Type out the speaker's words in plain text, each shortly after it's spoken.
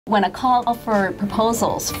When a call for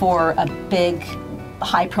proposals for a big,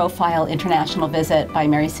 high-profile international visit by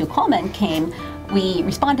Mary Sue Coleman came, we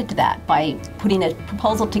responded to that by putting a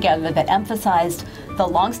proposal together that emphasized the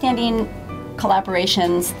longstanding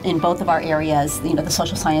collaborations in both of our areas, the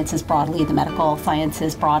social sciences broadly, the medical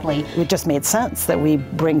sciences broadly. It just made sense that we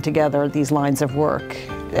bring together these lines of work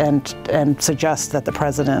and suggest that the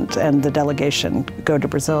president and the delegation go to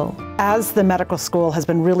Brazil. As the medical school has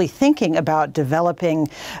been really thinking about developing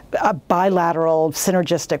bilateral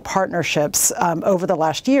synergistic partnerships over the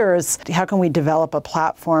last years, how can we develop a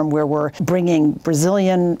platform where we're bringing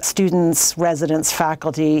Brazilian students, residents,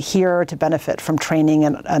 faculty here to benefit from training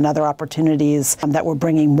and other opportunities, that we're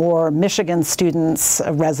bringing more Michigan students,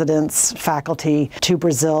 residents, faculty to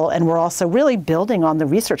Brazil, and we're also really building on the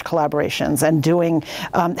research collaborations and doing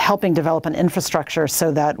helping develop an infrastructure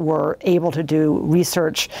so that we're able to do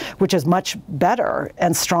research which is much better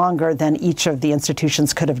and stronger than each of the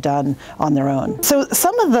institutions could have done on their own. So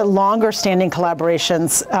some of the longer standing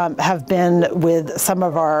collaborations have been with some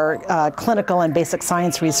of our clinical and basic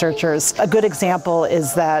science researchers. A good example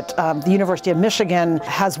is that the University of Michigan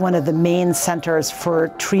has one of the main centers for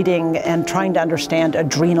treating and trying to understand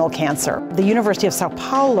adrenal cancer. The University of Sao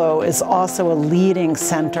Paulo is also a leading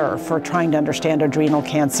center for trying to understand adrenal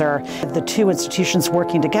cancer. The two institutions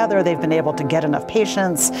working together, they've been able to get enough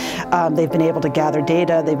patients, they've been able to gather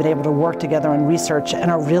data, they've been able to work together on research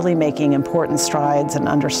and are really making important strides in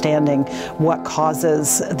understanding what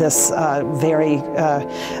causes this very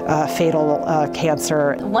fatal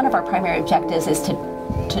cancer. One of our primary objectives is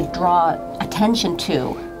to draw attention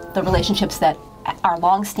to the relationships that are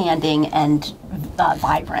long-standing and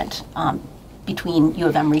vibrant between U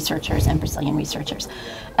of M researchers and Brazilian researchers.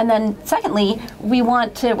 And then secondly,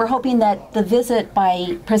 we're hoping that the visit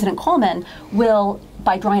by President Coleman will,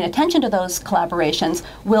 by drawing attention to those collaborations,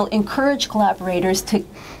 will encourage collaborators to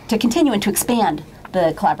continue and to expand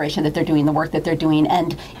the collaboration that they're doing, the work that they're doing.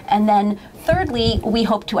 And then thirdly, we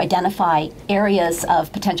hope to identify areas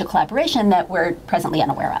of potential collaboration that we're presently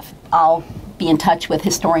unaware of. I'll be in touch with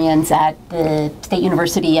historians at the State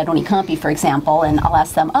University at Unicamp, for example, and I'll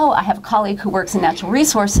ask them, oh, I have a colleague who works in natural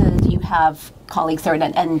resources, you have colleagues there,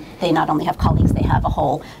 and they not only have colleagues, they have a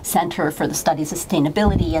whole center for the studies of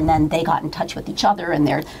sustainability, and then they got in touch with each other, and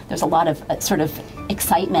there's a lot of sort of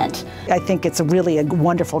excitement. I think it's really a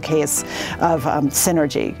wonderful case of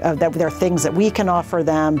synergy, that there are things that we can offer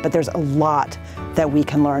them, but there's a lot that we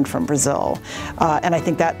can learn from Brazil. And I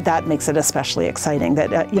think that makes it especially exciting.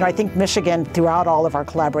 That I think Michigan, throughout all of our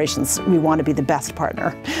collaborations, we want to be the best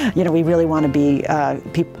partner. We really want to be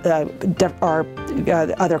our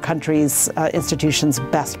other countries' institutions'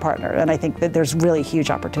 best partner. And I think that there's really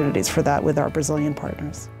huge opportunities for that with our Brazilian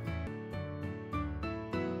partners.